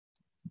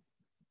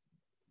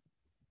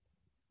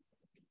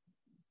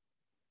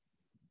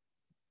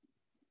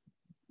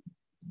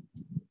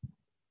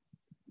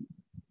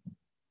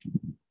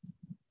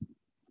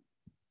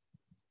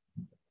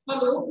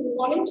Hello, good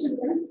morning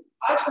children.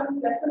 आज हम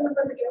lesson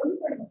number 11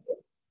 पढ़ेंगे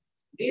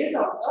days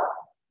of the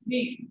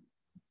week.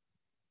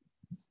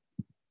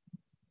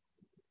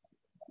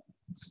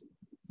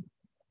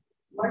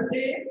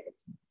 Monday,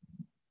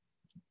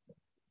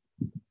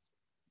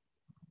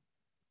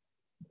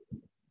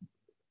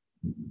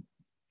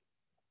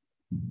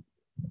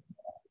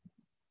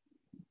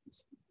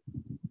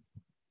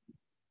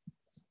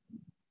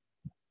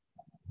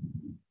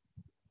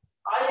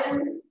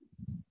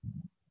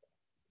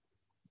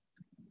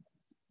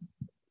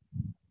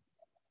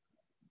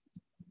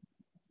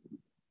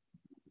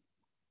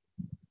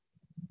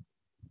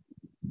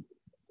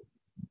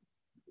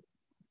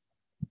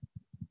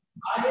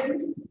 I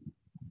am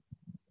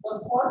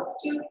the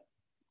first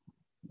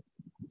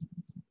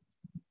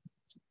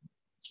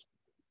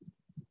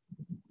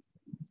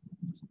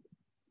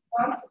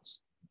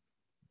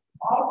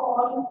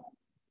of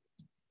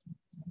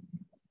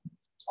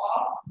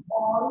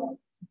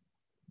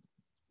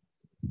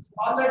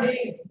all the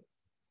days.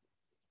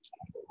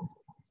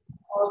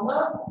 On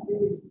the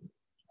days.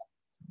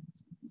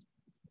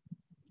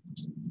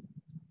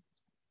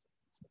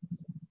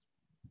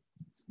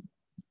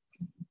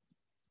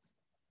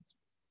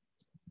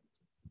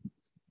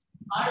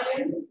 I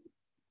am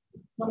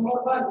number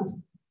 1.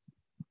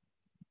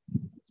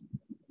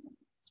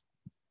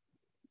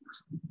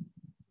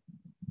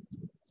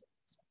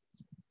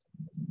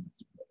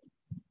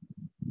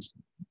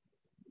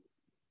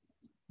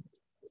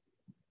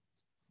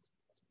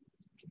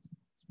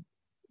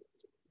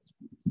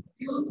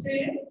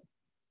 Tuesday,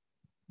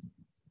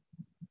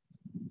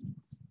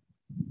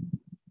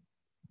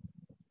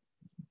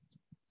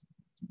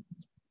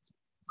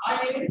 I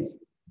am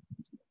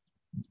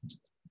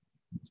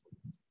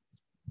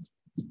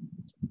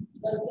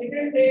the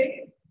second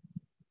day.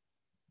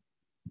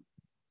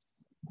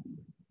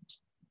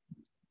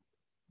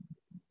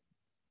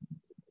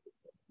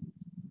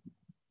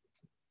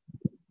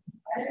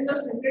 I am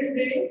the second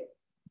day.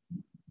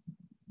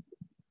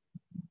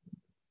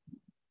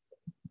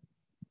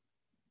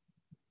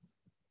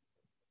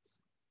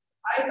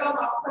 I come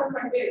after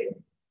Monday.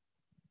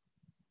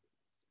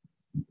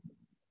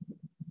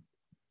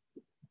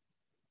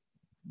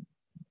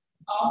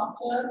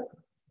 After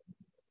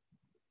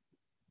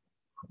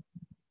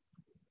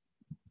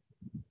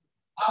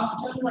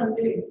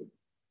Monday.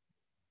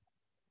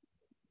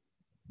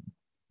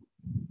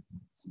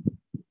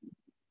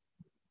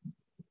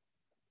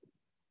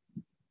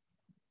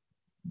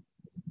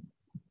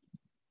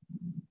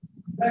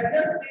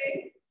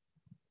 Wednesday,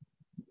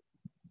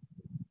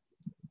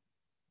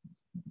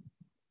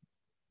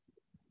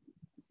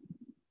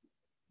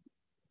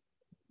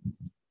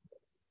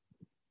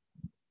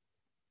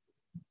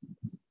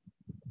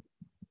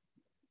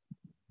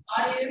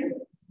 I am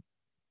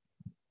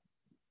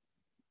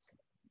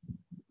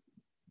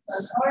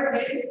the third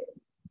day.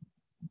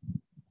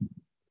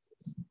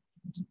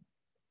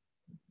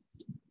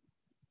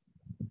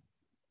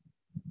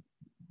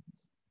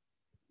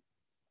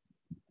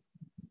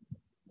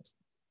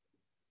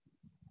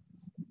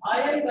 I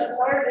am the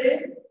third day.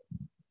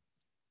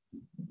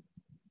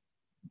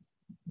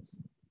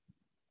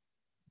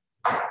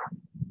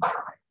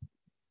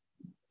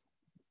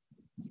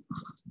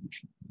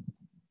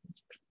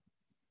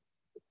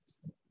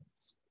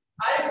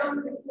 I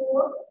come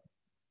before.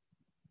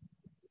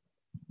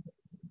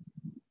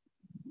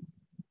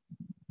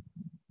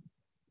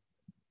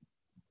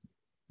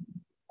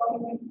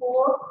 Come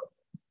before.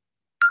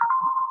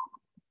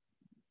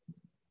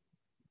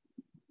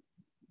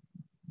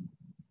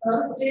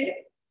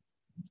 Thursday.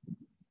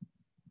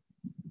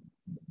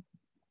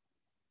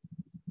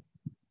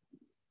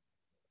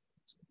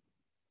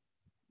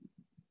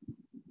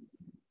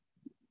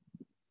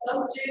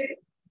 Thursday.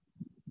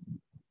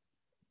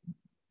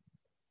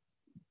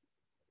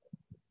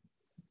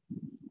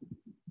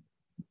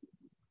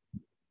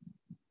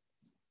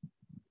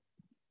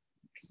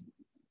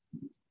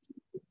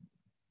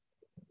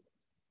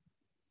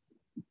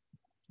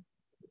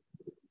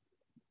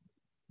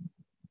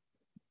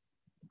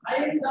 I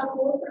am the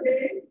fourth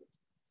day.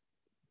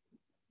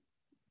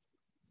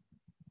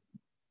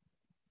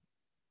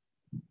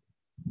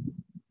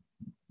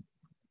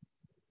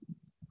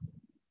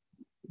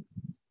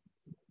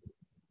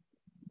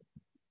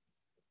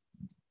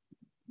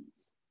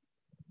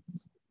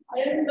 I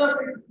am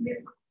the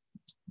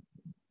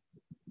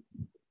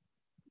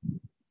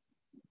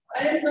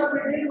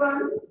middle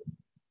one.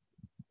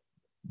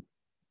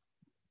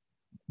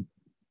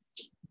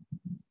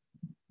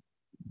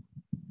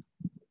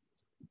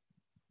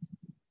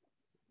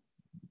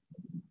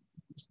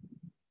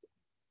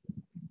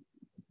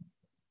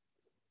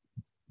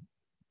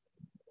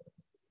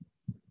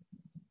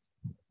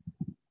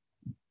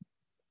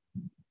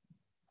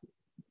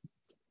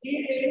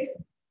 Three days.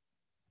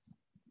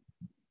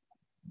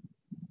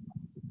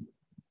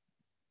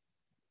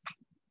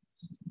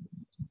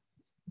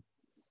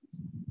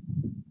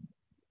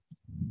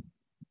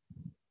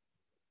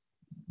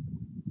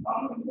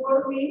 Come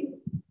before me.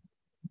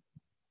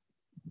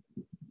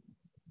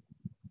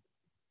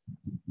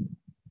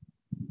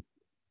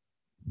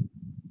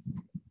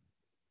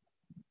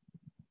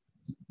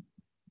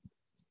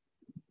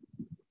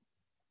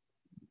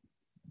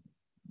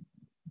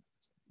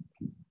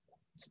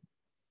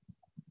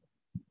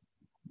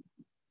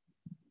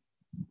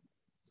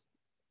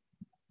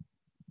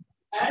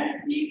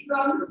 he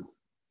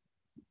comes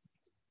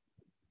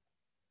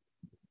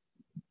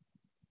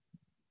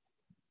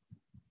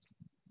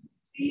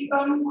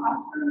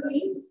after me.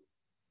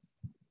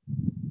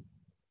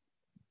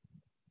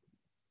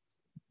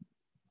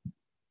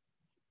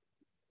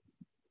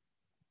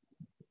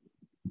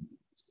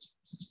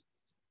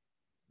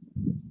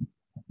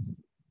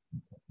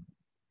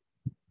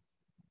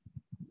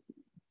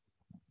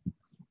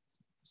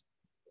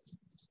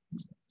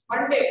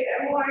 Monday,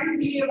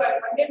 M-O-N-D-A-Y.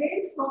 Monday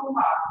means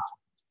Somvar.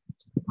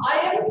 I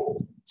am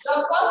the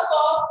first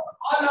of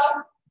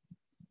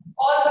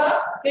all the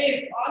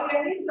days. All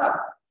यानी सब.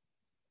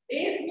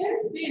 Days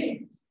means दिन.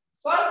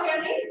 First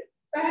यानी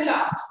पहला.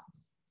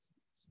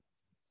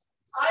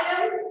 I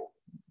am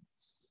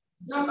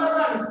number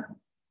 1.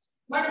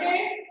 Monday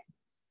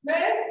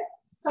मैं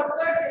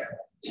सप्ताह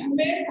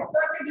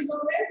के दिनों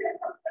में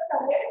सबसे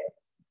पहले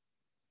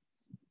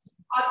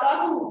आता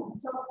हूँ.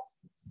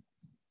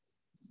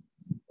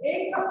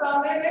 एक सप्ताह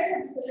में मैं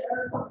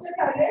सबसे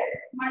पहले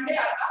मंडे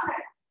आता है.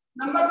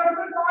 नंबर 1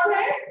 पर कौन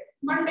है?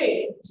 मंडे.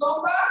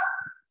 सोमवार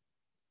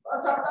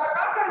सप्ताह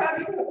का पहला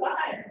दिन होता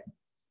है.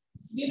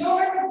 दिनों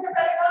में सबसे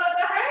पहले कौन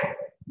आता है?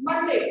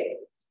 मंडे.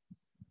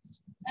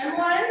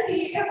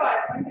 M-O-N-D-A-Y.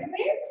 मंडे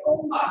में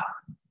सोमवार.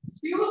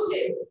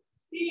 Tuesday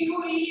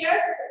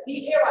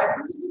T-U-E-S-D-A-Y.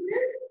 ट्यूसडे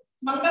मींस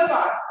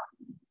मंगलवार.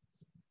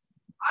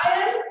 I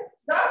am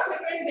the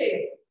second day.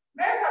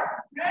 मैं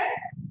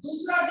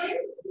दूसरा दिन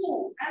हूँ.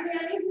 M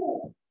यानी हूँ.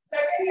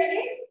 सेकंड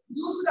यानी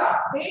दूसरा.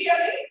 डे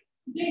यानी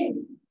दिन.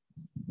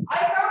 I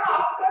come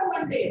after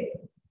Monday.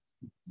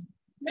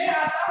 मैं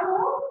आता हूँ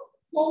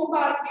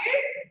सोमवार के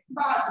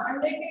बाद.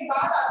 मंडे के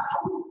बाद आता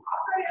हूँ.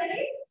 आफ्टर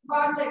यानी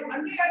बाद में.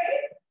 मंडे यानी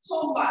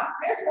सोमवार.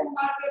 मैं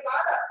सोमवार के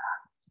बाद आता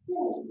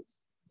हूँ.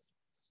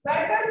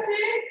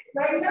 Wednesday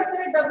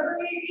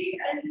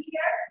W-E-D-N-E-S-D-A-Y.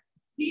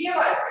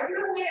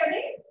 वेडनेसडे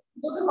यानी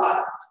बुधवार.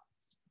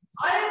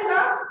 I am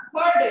the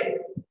third day.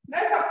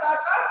 मैं सप्ताह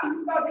का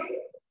तीसरा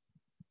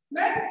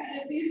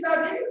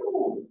दिन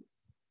हूँ.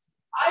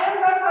 I am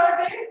the third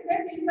day. मैं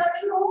तीसरा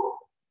दिन हूँ.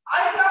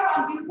 I come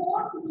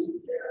before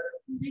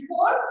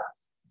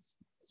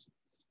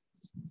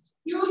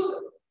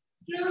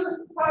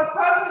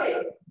Thursday.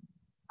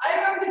 I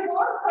come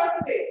before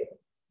Thursday.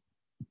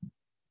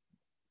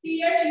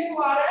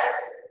 Thursday.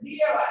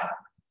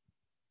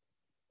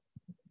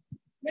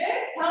 मैं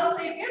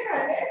थर्सडे के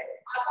पहले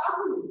आता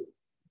हूँ.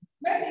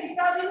 मैं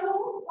तीसरा दिन हूँ.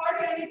 थर्ड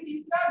यानी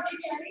तीसरा. दिन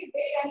यानी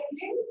डे यानी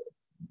दिन.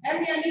 एम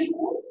यानी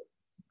हूँ.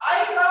 I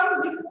come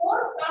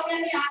before. कम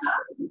यानी आना.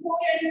 बिफोर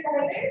यानी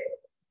पहले.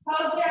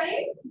 थर्सडे यानी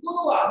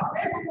गुरुवार.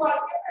 मैं गुरुवार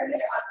के पहले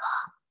आता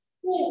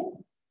हूँ.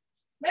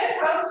 मैं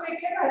थर्सडे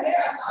के पहले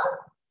आता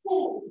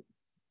हूँ.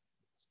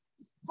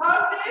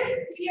 Thursday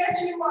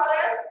Thursday.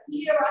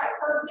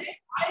 Thursday.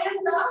 I am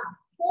the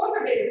fourth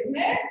day.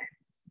 मैं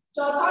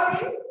चौथा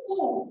दिन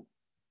हूँ.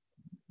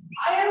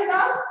 I am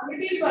the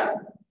middle one.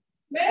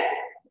 मैं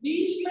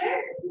बीच में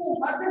हूँ.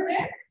 मध्य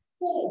में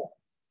हूँ.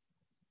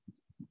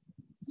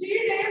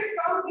 3 days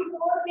come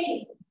before me.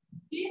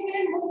 3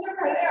 दिन मुझसे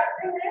पहले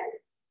आते हैं.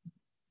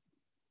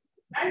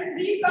 And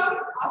 3 come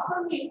after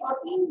me. और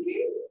 3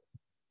 दिन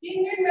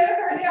मेरे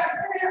पहले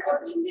आते हैं और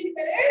 3 दिन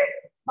मेरे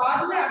बाद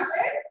में आते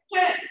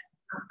हैं.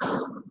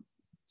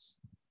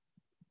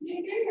 3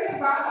 दिन मेरे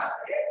बाद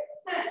आते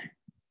हैं.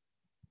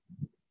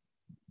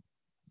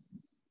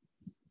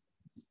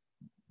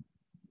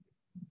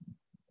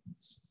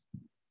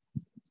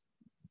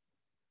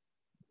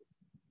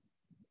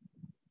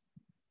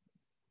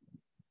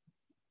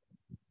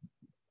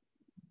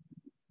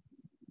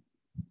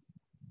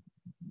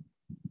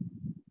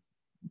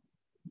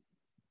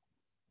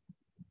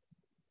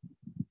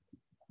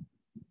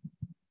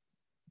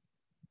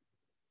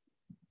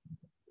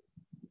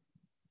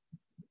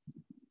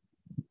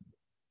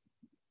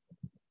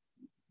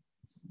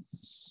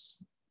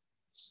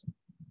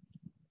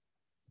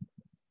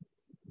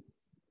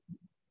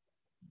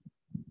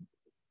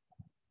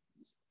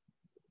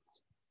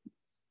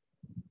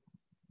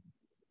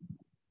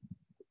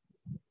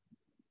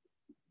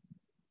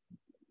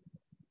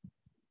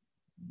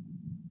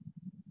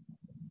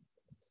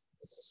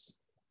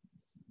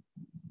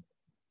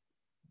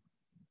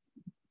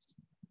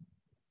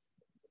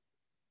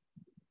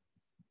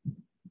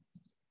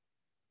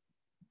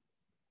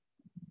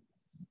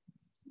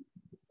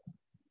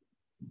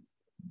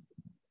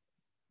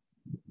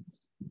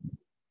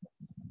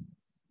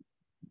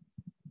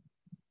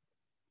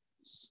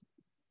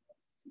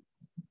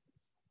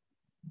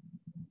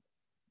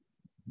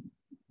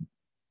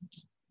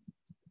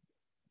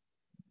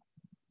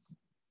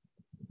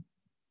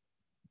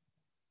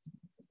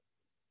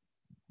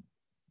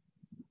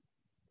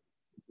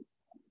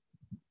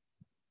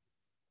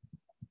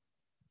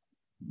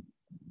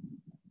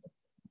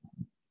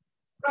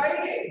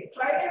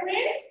 Friday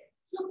means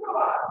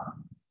शुक्रवार.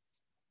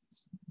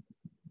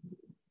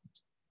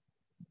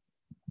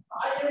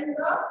 I am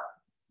the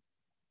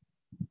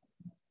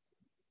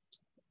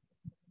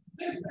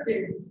 5th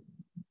day.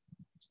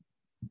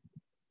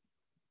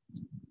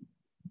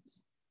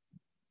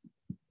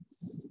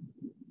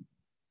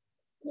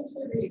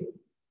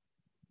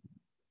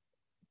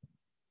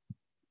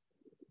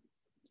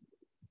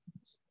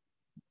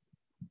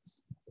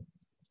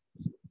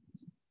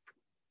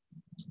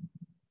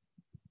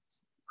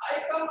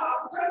 come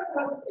after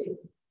Thursday.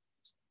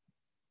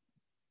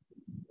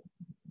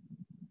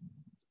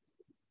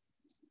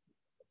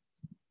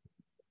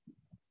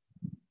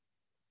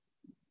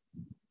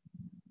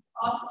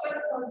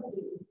 After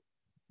Thursday.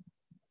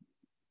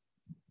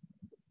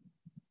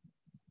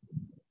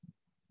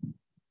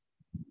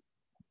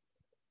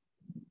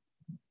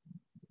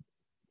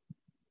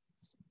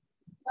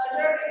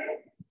 Saturday.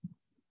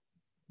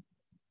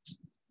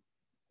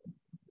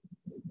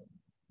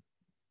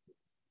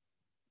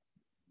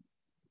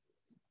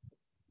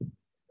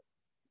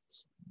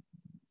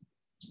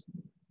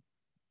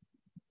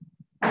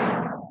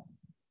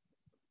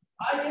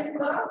 I am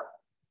the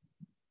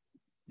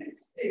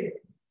sixth day.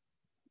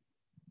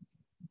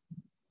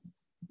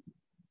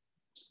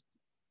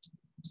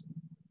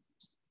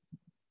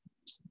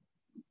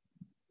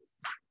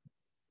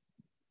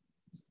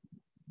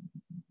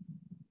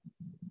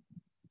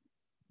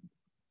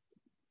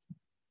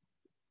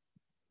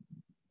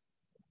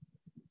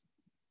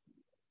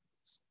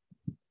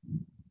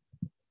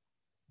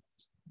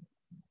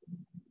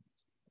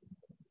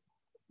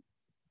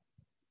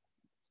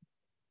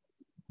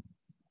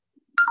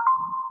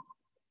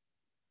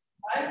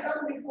 I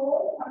come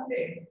before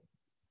Sunday.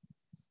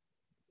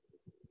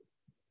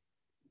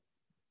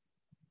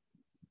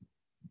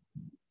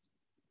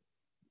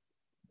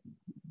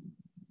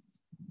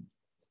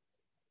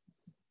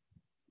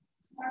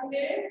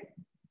 Sunday.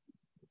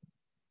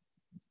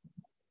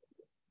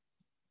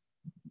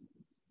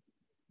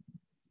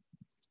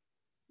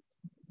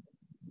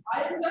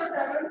 I am the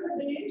seventh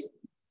day.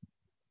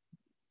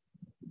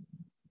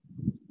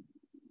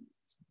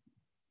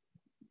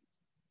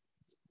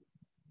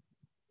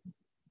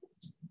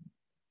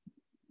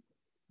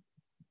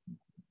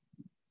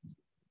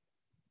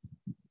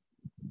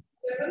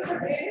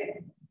 Seventh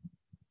day.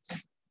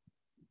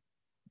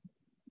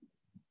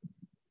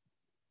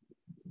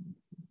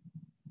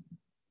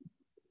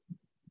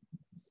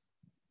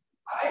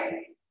 I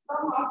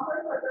come after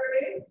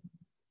Saturday.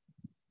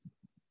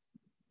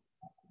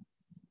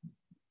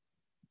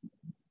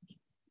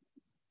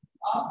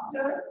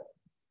 After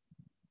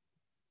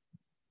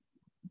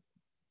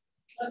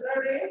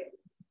Saturday.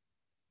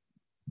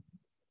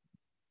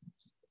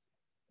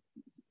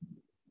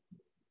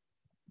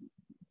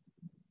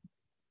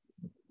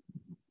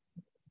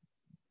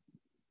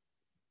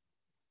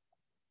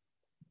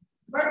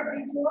 But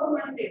before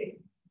Monday.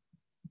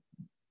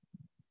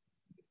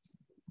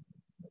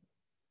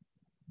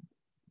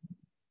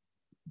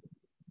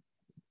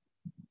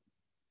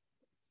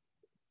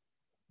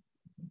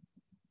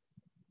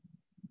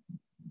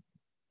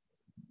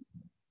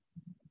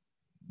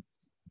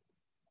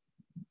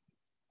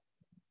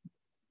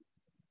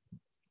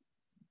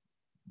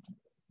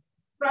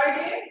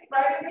 Friday.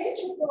 Friday means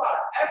शुक्रवार.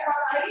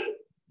 FRIDAY.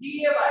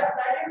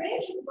 Friday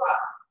means शुक्रवार.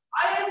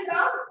 I am the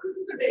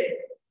fifth day.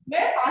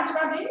 मैं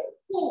पांचवा दिन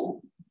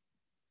हूँ.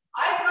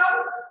 I come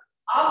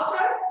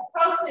after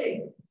Thursday.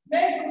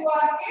 मैं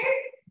गुरुवार के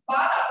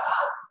बाद आता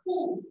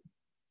हूँ.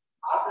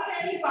 After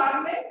यानी बाद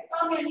में,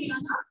 come यानी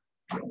आना,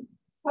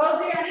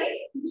 Thursday यानी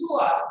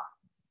गुरुवार.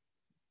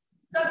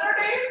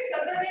 Saturday.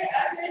 Saturday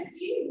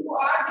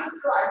SATURDAY.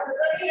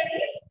 Saturday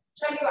यानी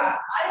शनिवार.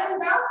 I am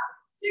the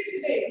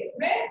sixth day.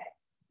 मैं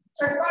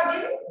छठवां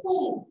दिन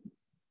हूँ.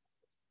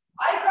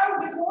 I come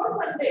before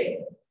Sunday.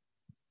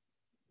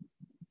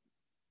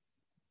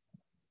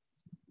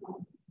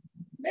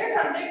 मैं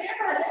संडे के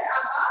पहले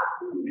आता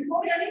हूँ.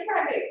 Before यानी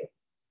पहले.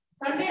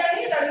 संडे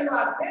यानी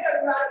रविवार. मैं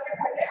रविवार के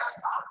पहले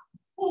आता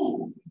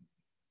हूँ.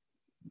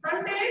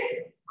 Sunday.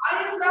 I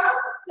am the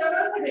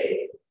seventh day.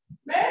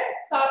 मैं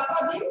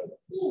सातवां दिन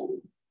हूँ.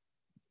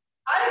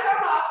 I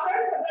come after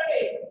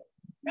Saturday.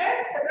 मैं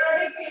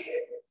सैटरडे के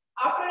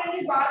आफ्टर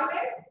यानी बाद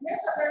में, मैं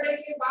सैटरडे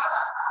के बाद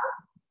आता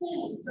हूँ.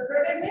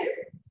 सैटरडे मींस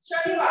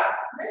शनिवार.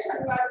 मैं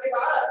शनिवार के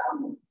बाद आता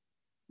हूँ.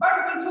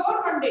 But before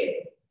Monday.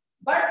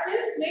 But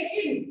means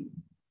लेकिन.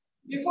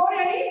 बिफोर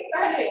यानी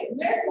पहले.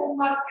 मैं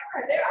सोमवार के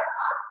पहले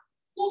आता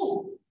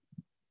हूँ.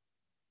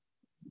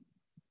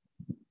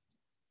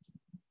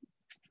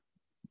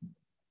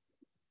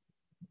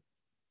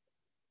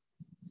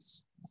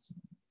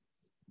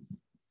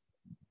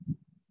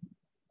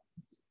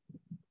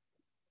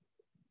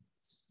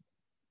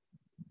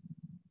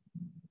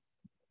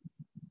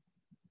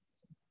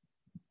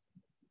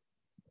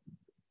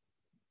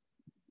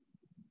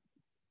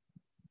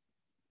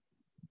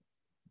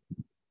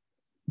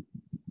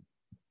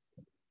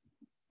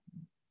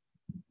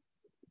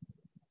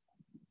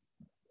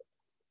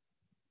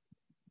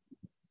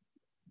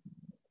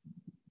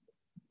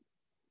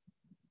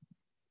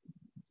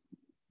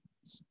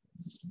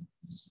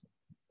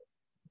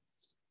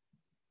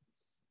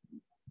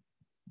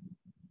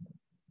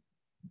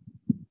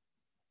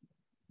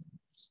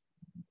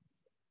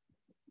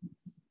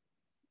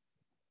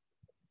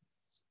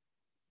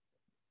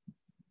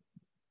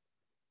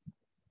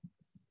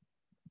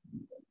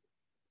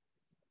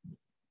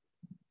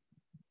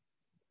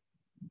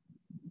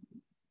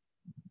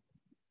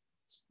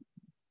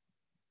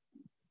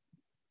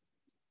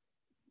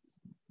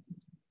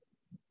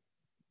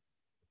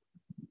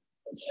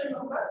 Question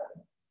number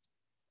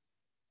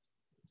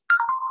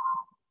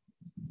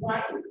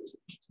Join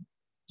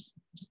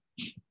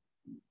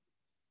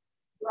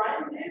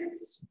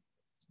this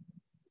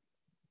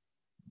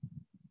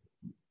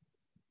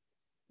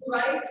to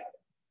write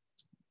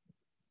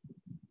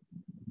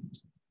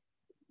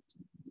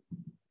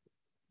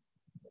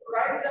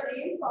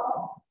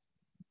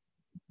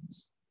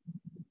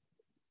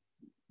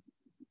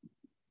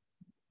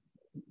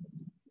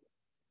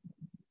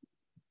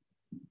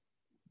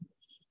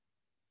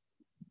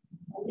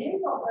the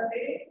names of the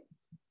day,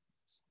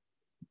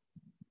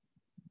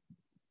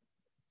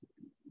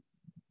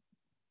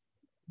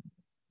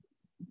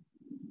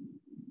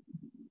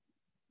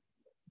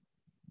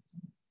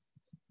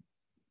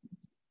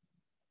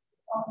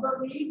 of the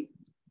week,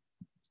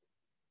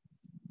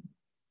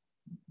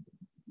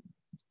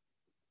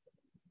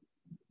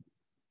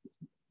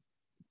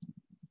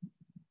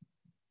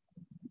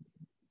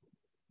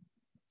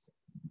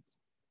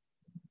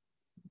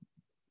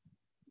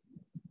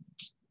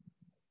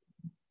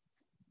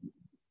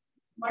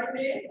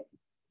 Monday,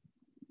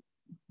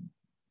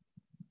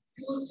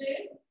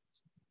 Tuesday,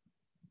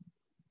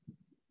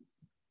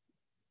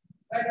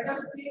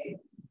 Wednesday,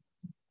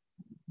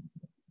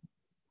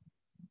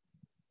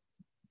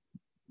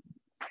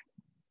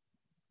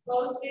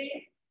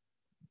 Thursday,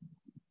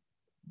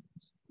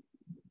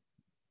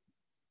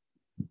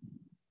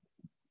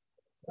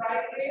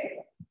 Friday,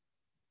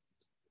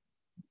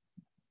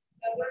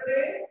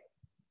 Saturday,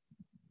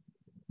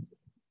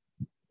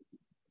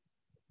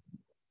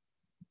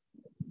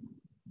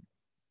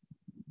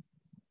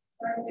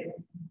 Sunday.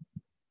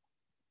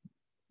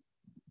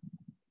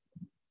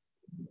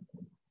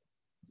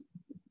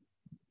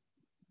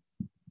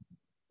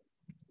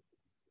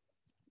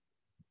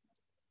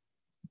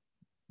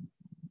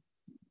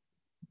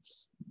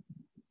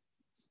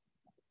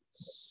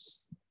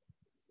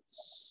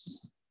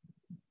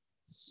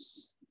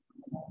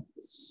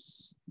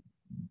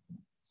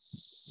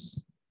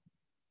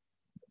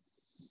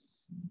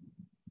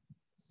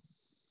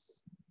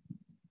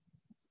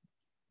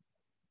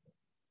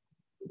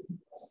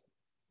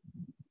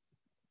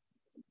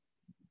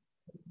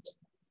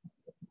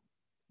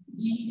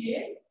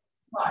 DAY.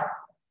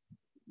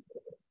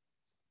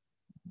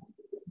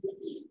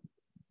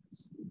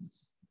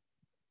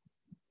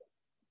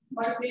 Monday,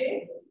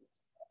 MONDAY.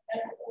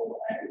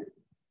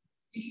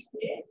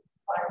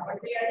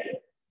 Monday and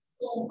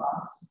Sombar.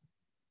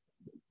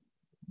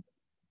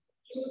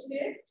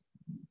 Tuesday,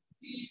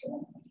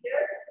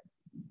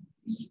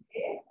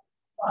 TUSDAY.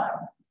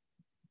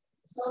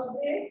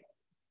 Thursday,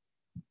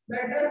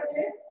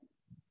 Wednesday,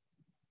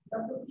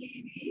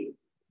 WTB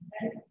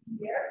and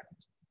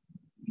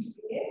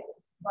ESDAY.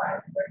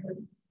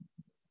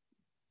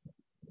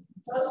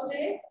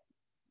 Thursday,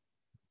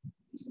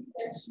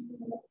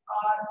 THURSDAY.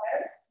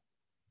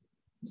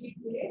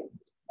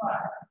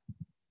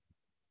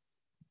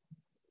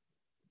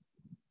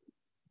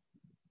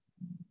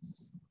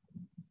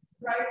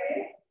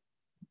 Friday,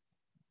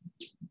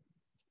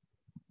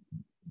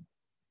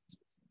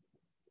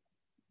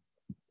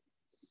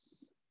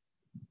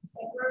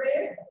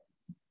 Saturday,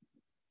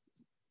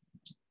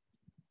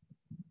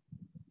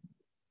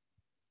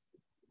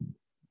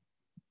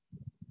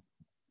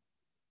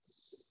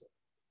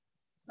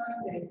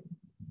 Sunday.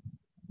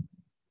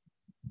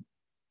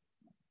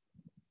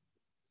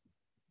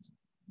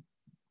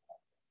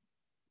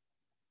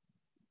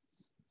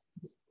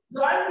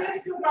 Join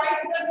this to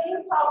write the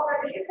names of the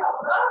days of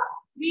the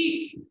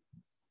week.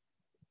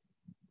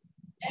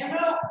 MONDAY.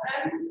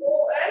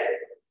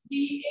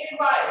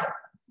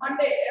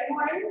 Monday.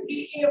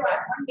 MONDAY.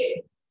 Monday.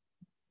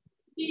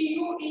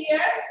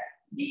 TUESDAY.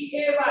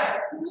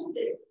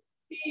 Tuesday.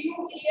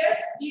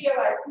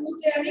 TUESDAY.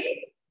 Tuesday and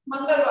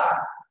Mangalwar.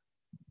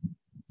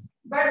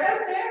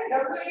 Wednesday.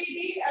 WED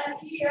and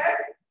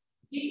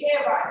ESDAY.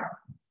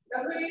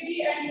 WED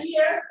and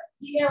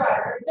ESDAY.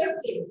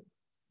 Wednesday.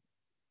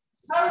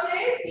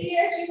 Thursday,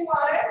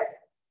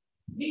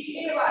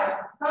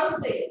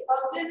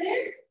 THURSDAY.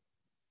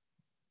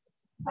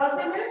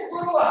 Thursday means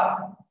Guruvar.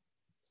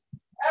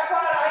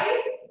 FRIDAY.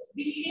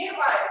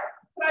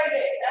 Friday.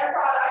 FRIDAY.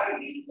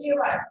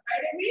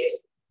 Friday means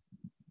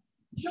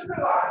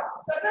Shukrar.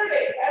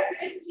 Saturday.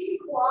 SATURDAY.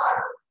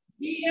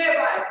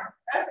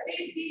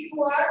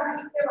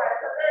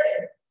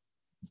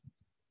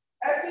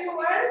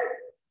 Saturday.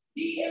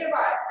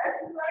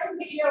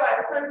 SUNDAY.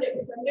 Sunday.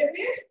 Sunday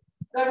means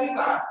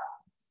Ravivar.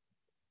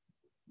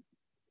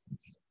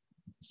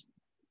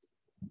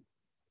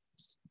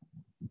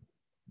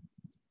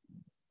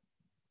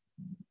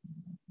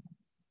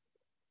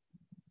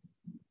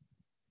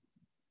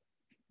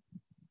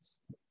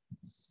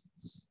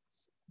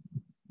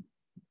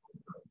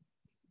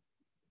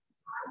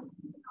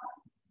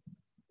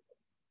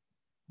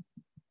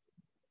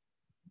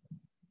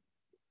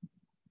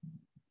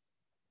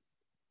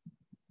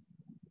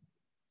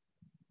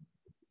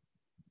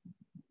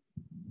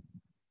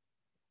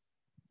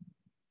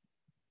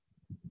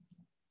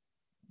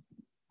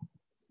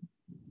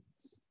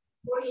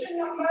 Question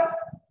number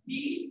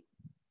B.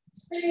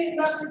 Fill in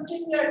the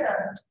missing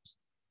letter.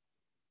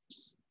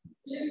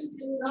 Fill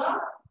in the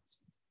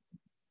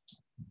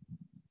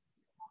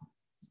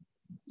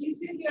EC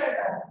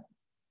letter.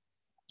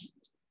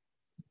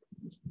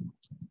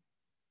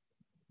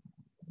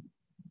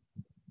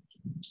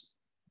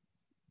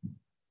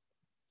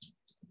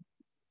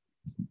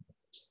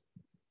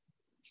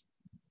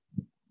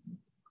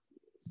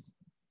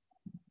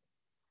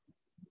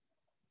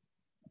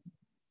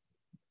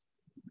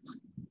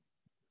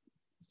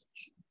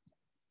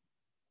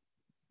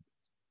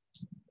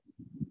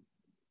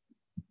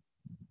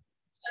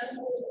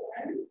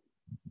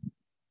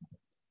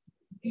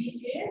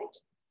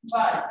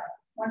 MONDAY.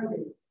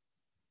 Monday.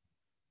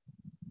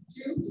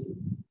 Tuesday.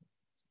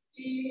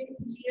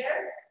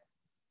 TES.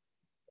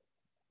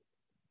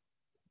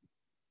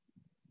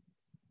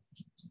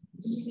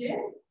 DAY.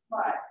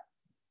 Wednesday.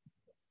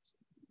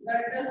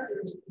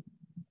 WENDESDAY.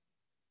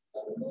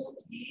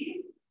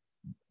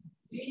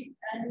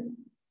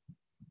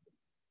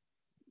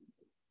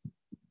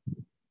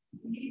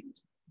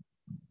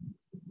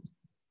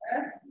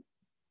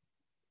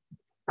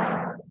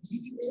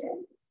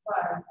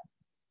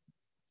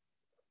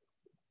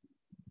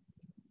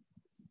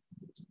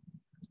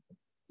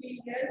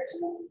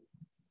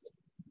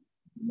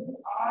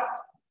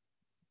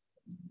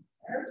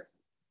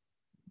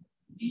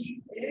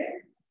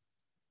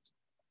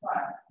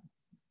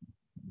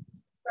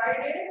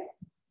 Friday.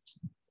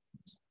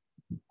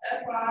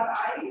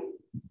 FRIDAY.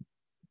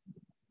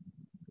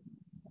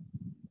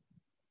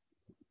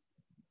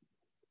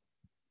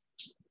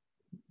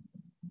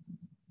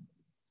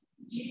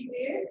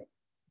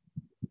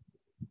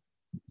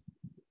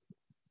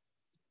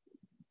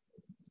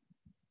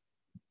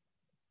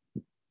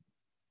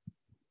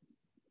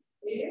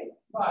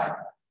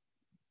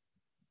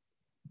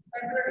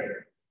 Saturday.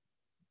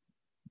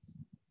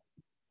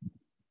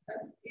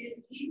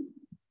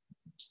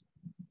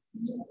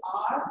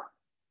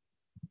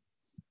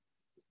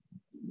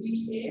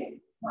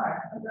 SATURDAY.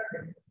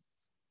 Saturday.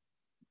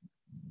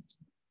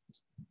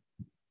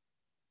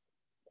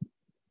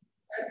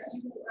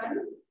 SUNDAY.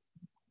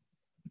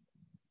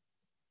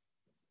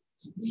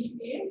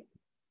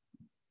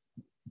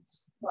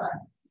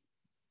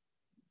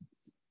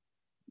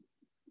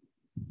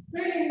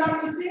 Fill in the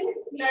missing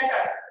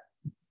letter.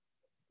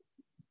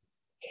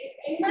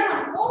 इनमें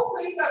हमको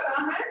fill करना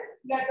है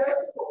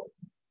letters को.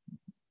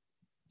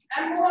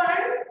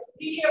 MONDAY.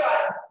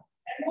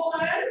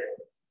 MONDAY.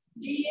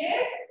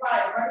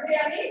 Monday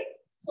यानी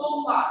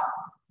सोमवार.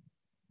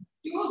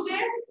 Tuesday.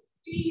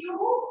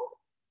 TUESDAY.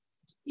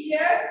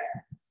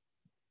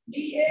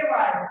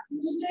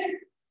 Tuesday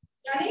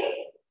यानी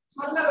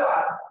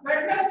मंगलवार.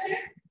 Wednesday.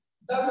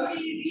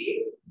 WEDNESDAY.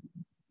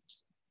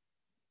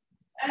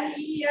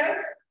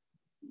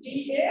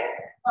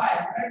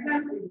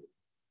 Wednesday.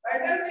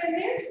 Wednesday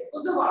means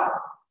बुधवार.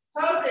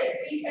 Thursday.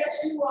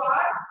 THURSDAY.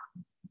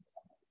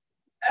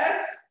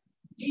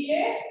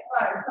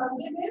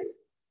 Thursday means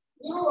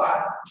गुरुवार.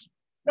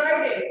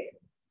 Friday.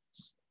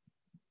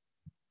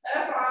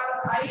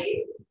 FRIDAY.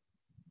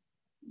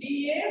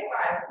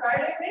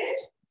 Friday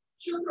means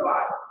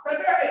शुक्रवार.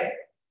 Saturday.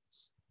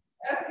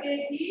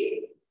 SATURDAY.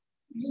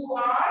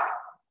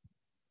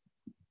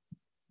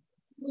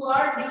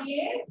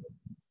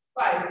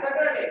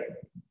 Saturday.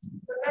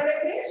 Saturday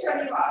means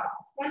शनिवार.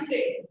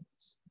 Sunday.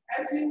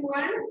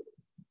 SUNDAY.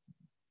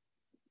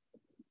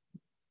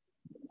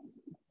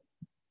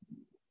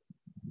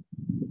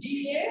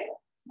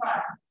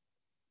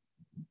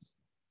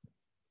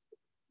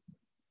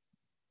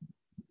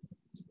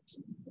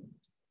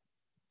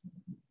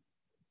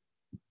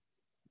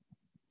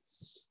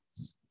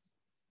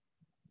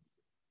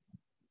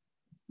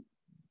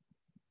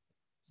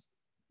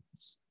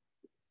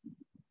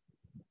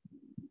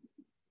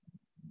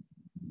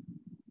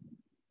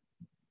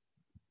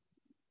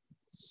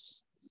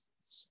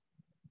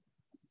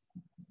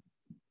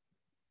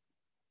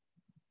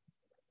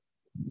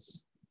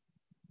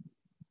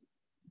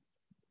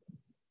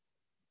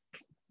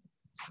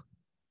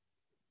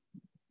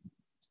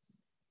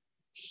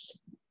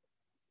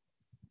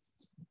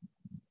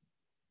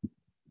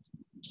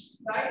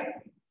 Right?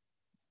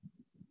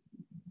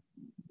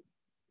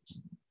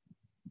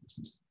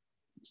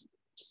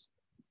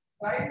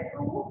 Right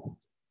through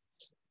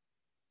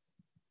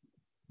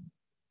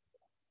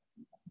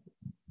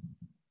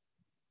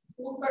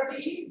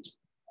कटी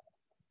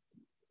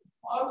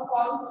और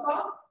फॉल्स का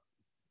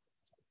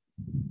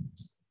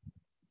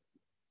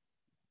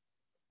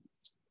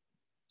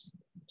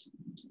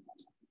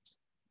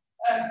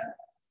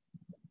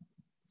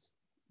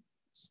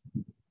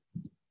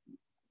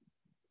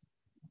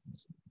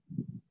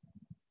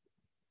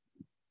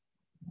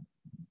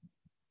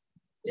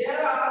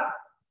there are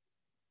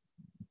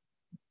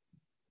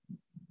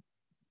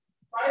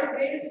 5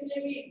 days in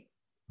a week.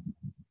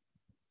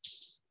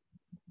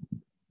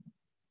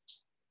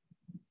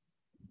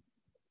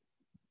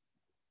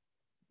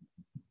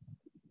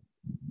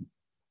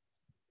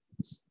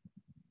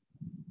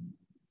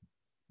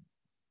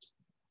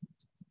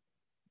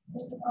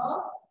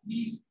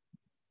 B.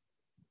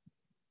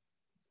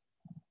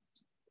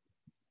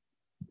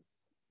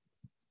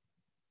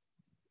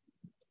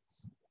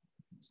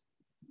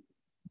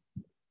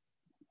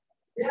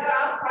 There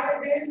are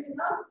 5 days in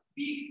a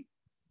week.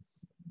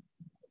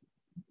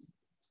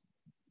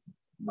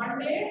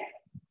 Monday,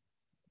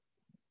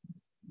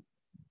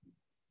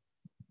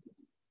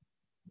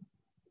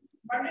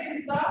 Monday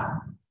is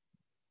the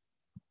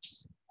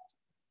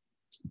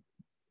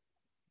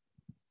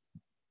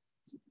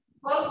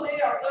first day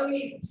of the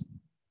week.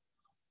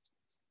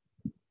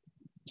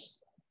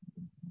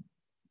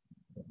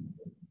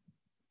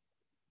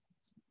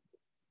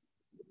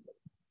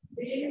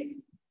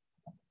 Is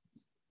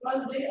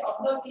first day of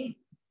the week.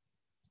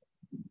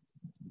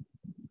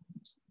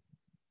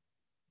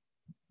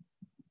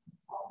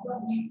 Of the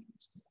week.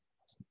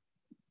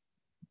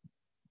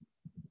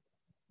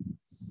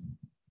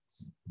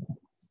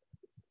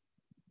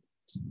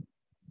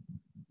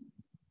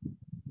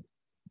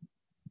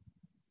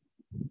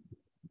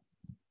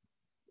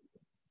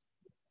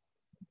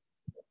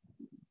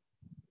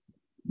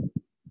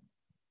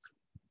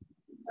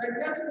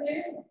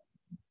 Wednesday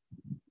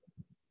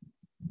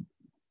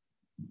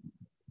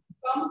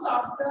comes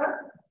after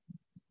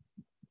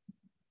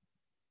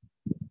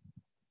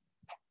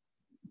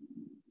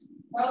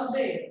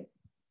Thursday.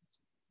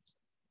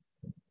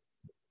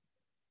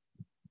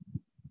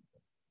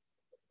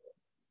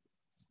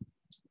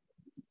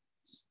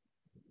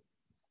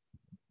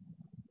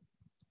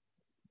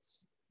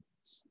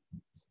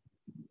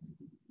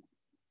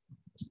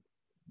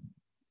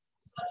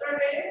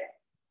 Saturday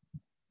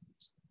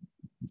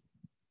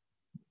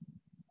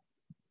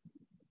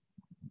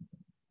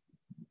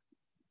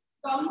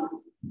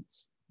comes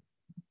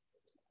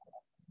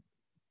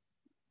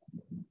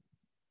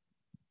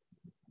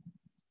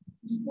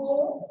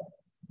before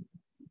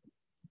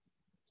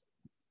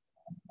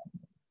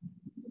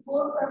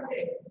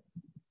Sunday.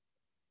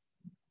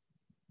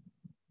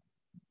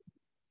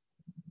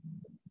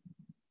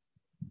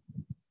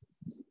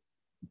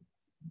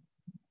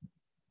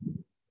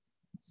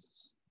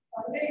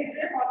 Sunday is a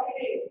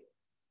holiday.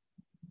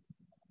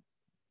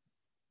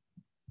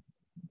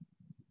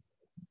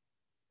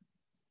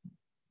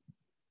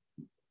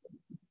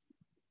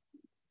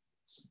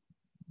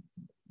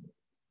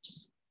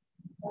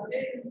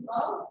 Sunday is a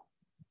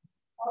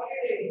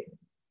holiday.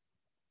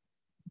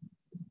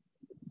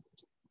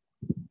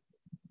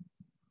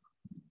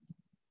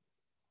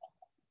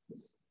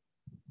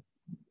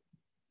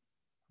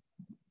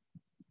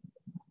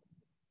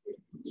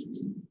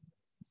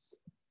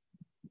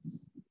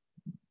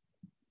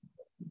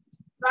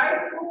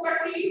 Write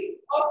property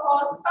of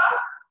consta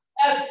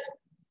F.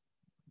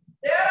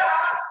 There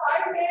are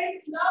 5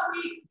 days in a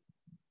week.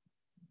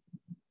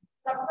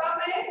 सप्ताह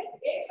में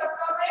एक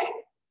सप्ताह में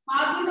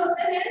 5 दिन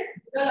होते हैं,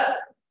 गलत,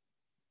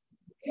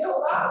 ये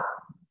होगा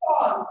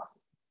false.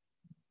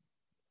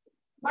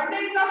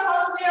 Monday is the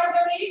first day of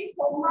the week.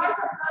 सोमवार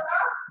सप्ताह का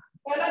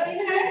पहला दिन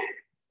है,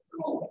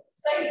 true,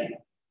 सही.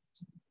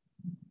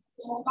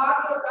 सोमवार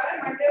होता है,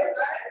 मंडे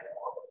होता है,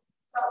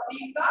 सब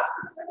वीक का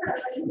सबसे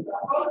पहला दिन होता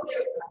है, फर्स्ट डे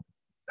होता है.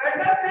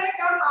 Wednesday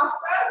comes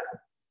after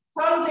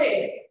Thursday.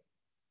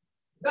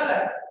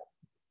 गलत.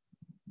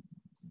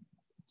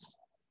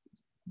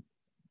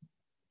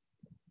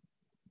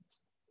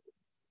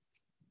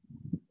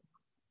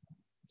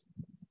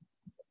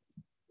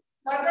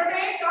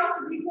 Saturday comes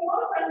before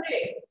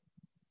Sunday.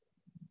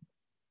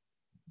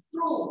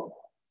 True.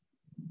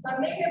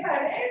 Sunday के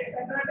पहले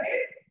Saturday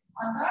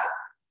आता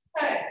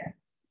है.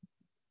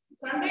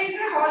 Sunday is a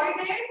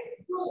holiday.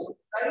 True.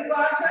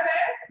 रविवार जो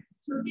है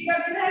छुट्टी का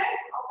दिन है,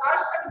 अवकाश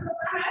का दिन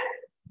होता है,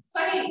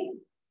 सही.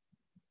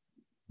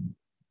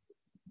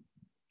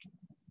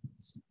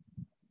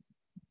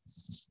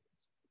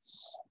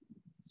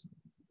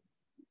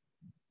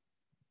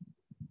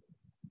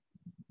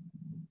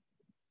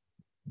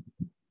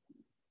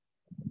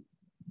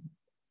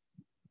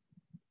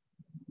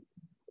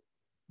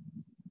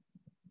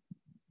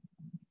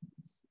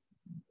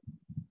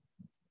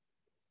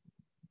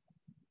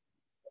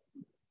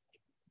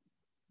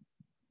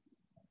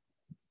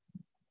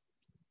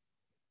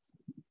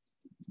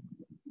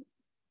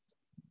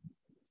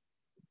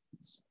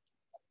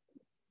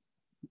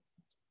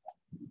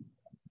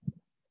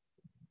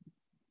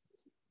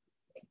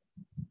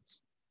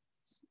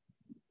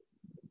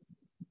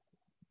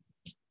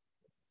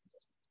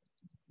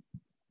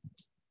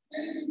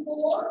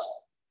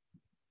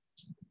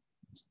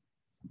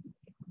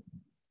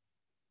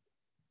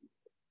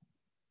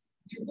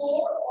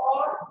 Before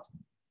or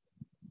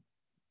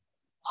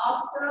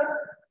after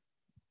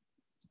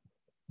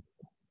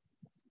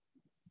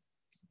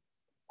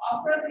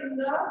in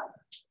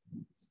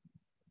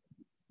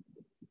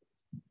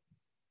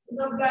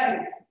the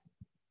blanks.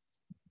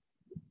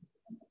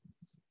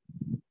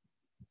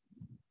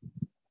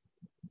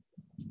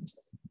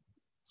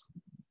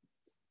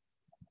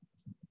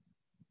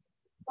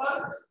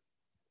 First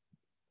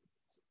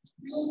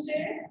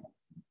Tuesday,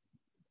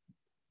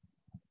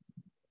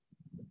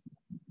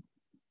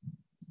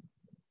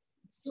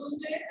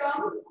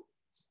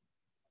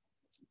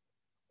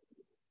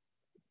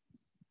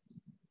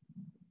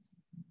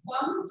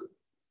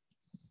 comes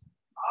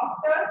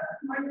after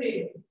Monday.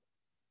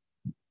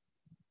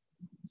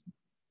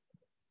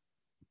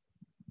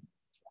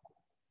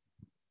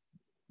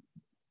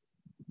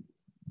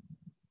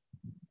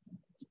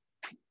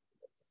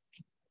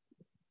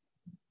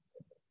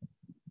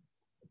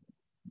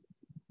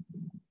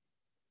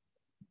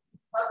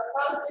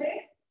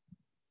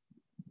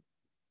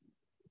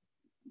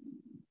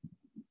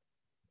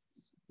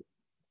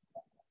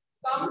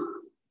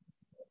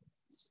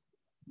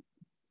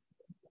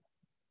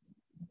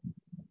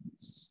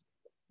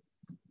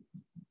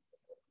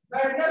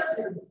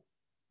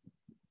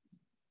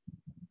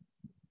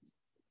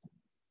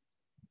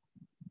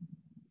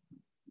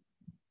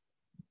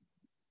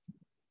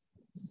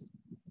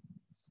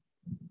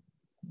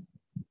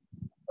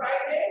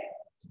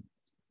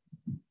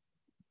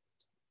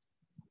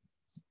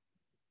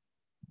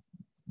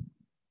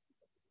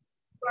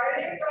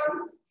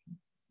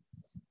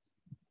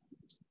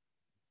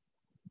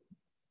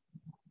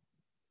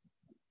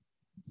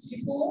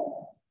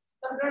 before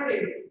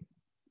Saturday.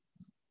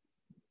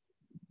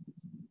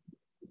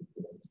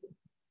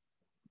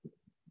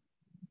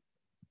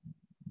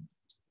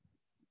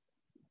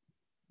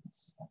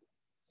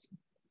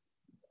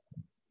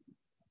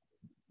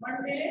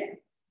 Monday,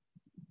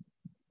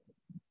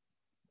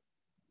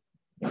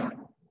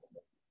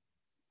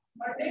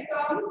 Monday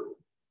come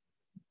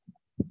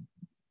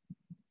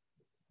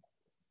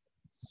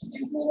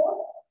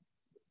before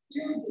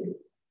Tuesday.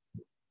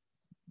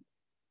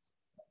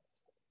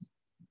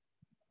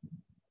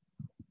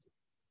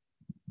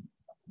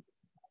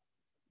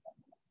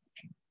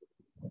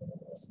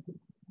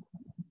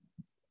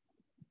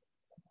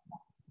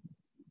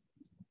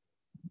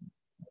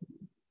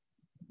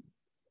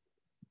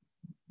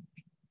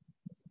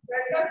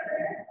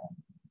 Wednesday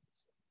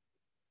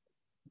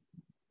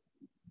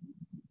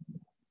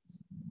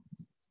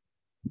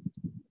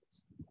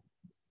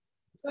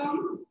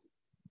comes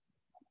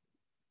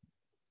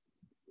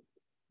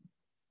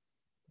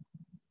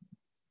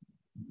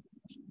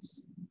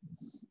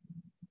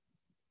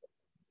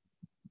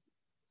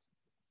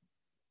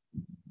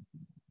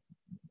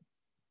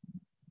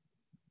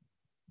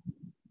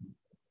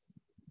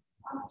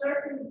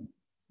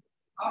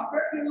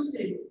after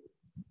Tuesday.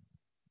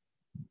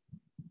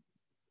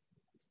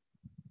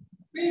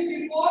 Be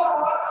before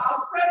or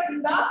after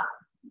in the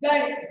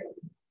blanks.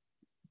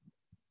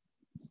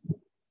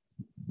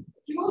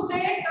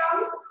 Tuesday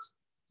comes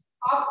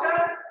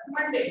after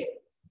Monday.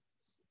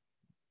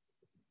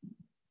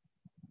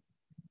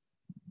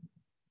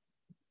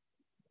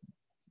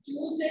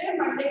 Tuesday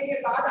Monday के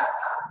बाद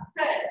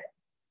आता है.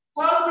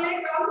 Thursday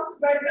comes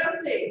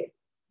Wednesday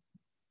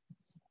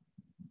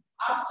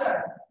after.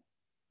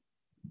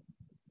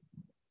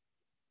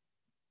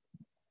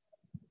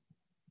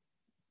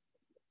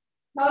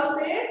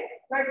 Thursday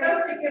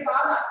Wednesday के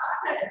बाद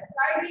आता है.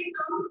 Friday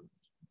comes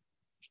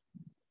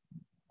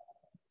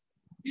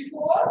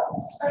before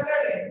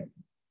Saturday.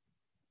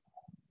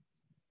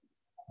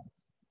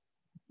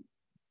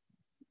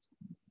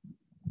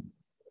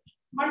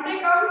 Monday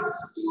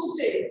comes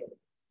Tuesday.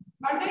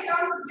 Monday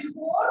comes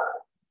before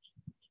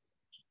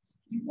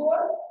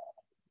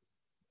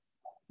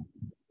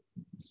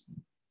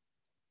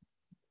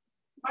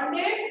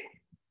Monday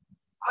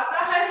आता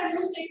है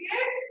Tuesday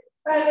के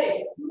पहले.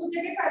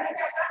 Tuesday के पहले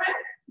क्या आता है?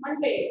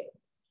 Monday.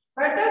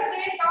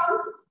 Wednesday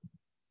comes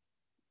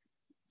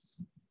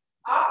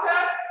after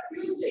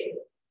Tuesday.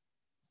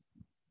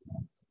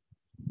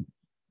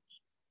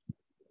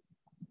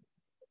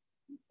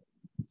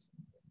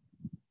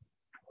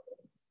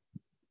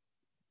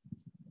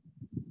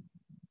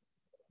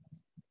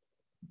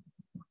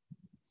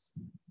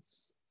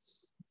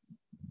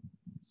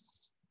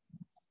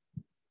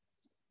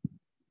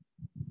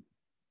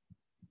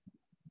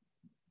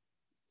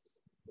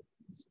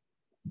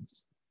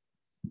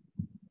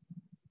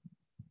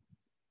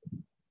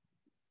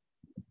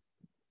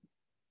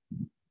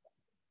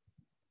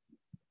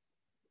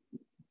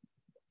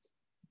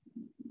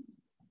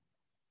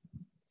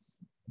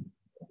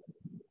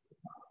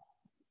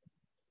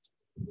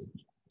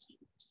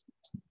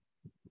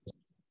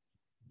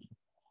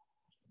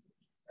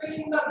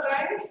 Filling the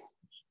blanks.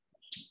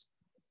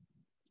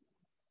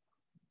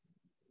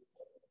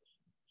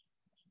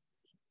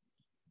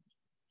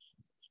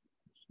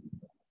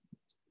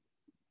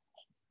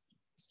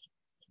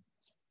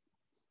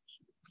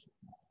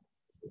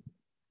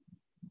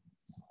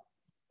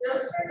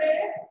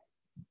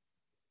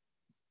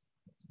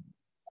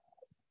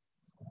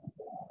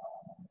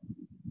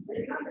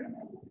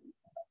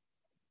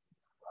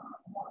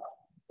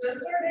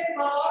 Yesterday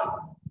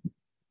was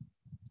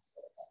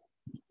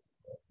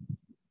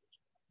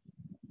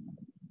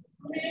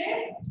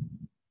today.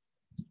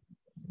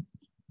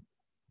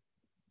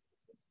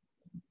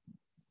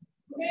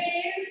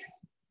 Today is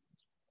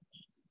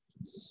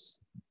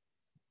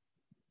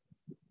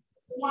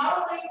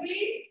tomorrow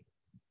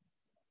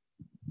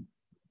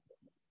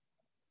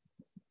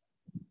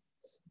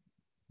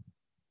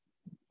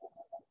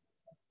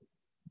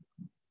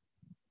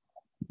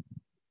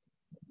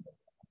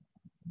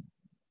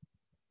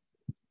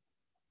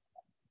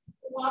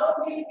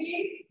will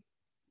be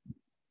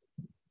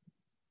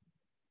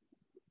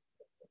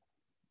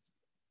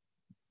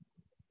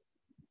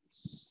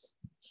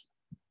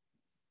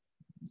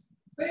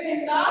fill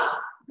in the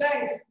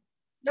blanks.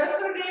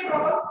 Yesterday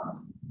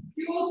was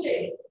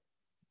Tuesday.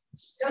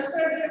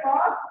 Yesterday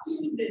was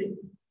Tuesday.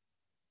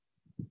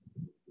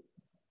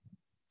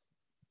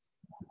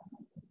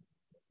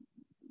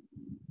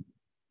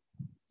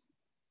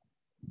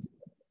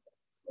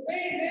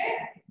 Today is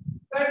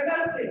a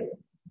Wednesday.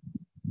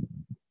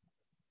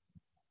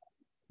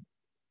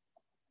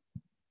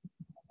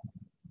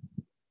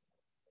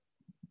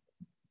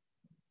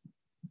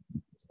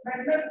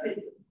 Wednesday.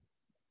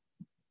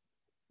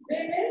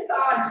 Today means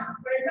आज.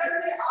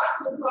 Wednesday आज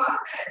बुधवार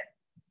है.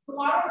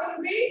 Tomorrow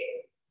will be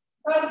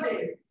Thursday.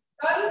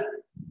 कल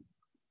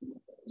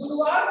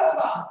बुधवार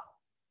होगा.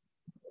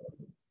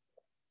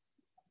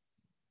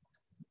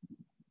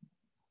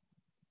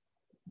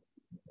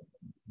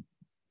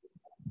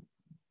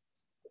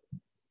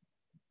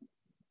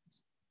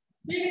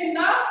 fill in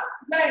the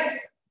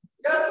blanks.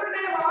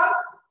 Yesterday was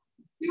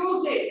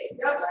Tuesday.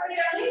 Yesterday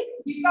यानी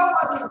बीता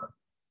हुआ दिन.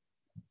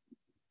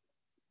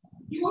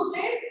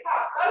 Tuesday था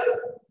कल.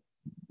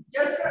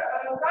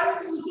 कल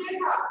Tuesday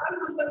था, कल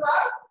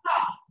मंगलवार था.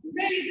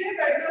 Today is a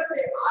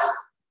Wednesday. आज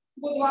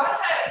बुधवार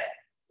है.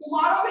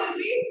 Tomorrow will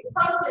be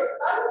Thursday.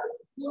 कल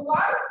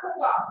गुरुवार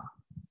होगा.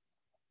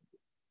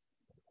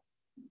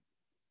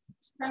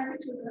 Thank you,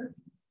 children.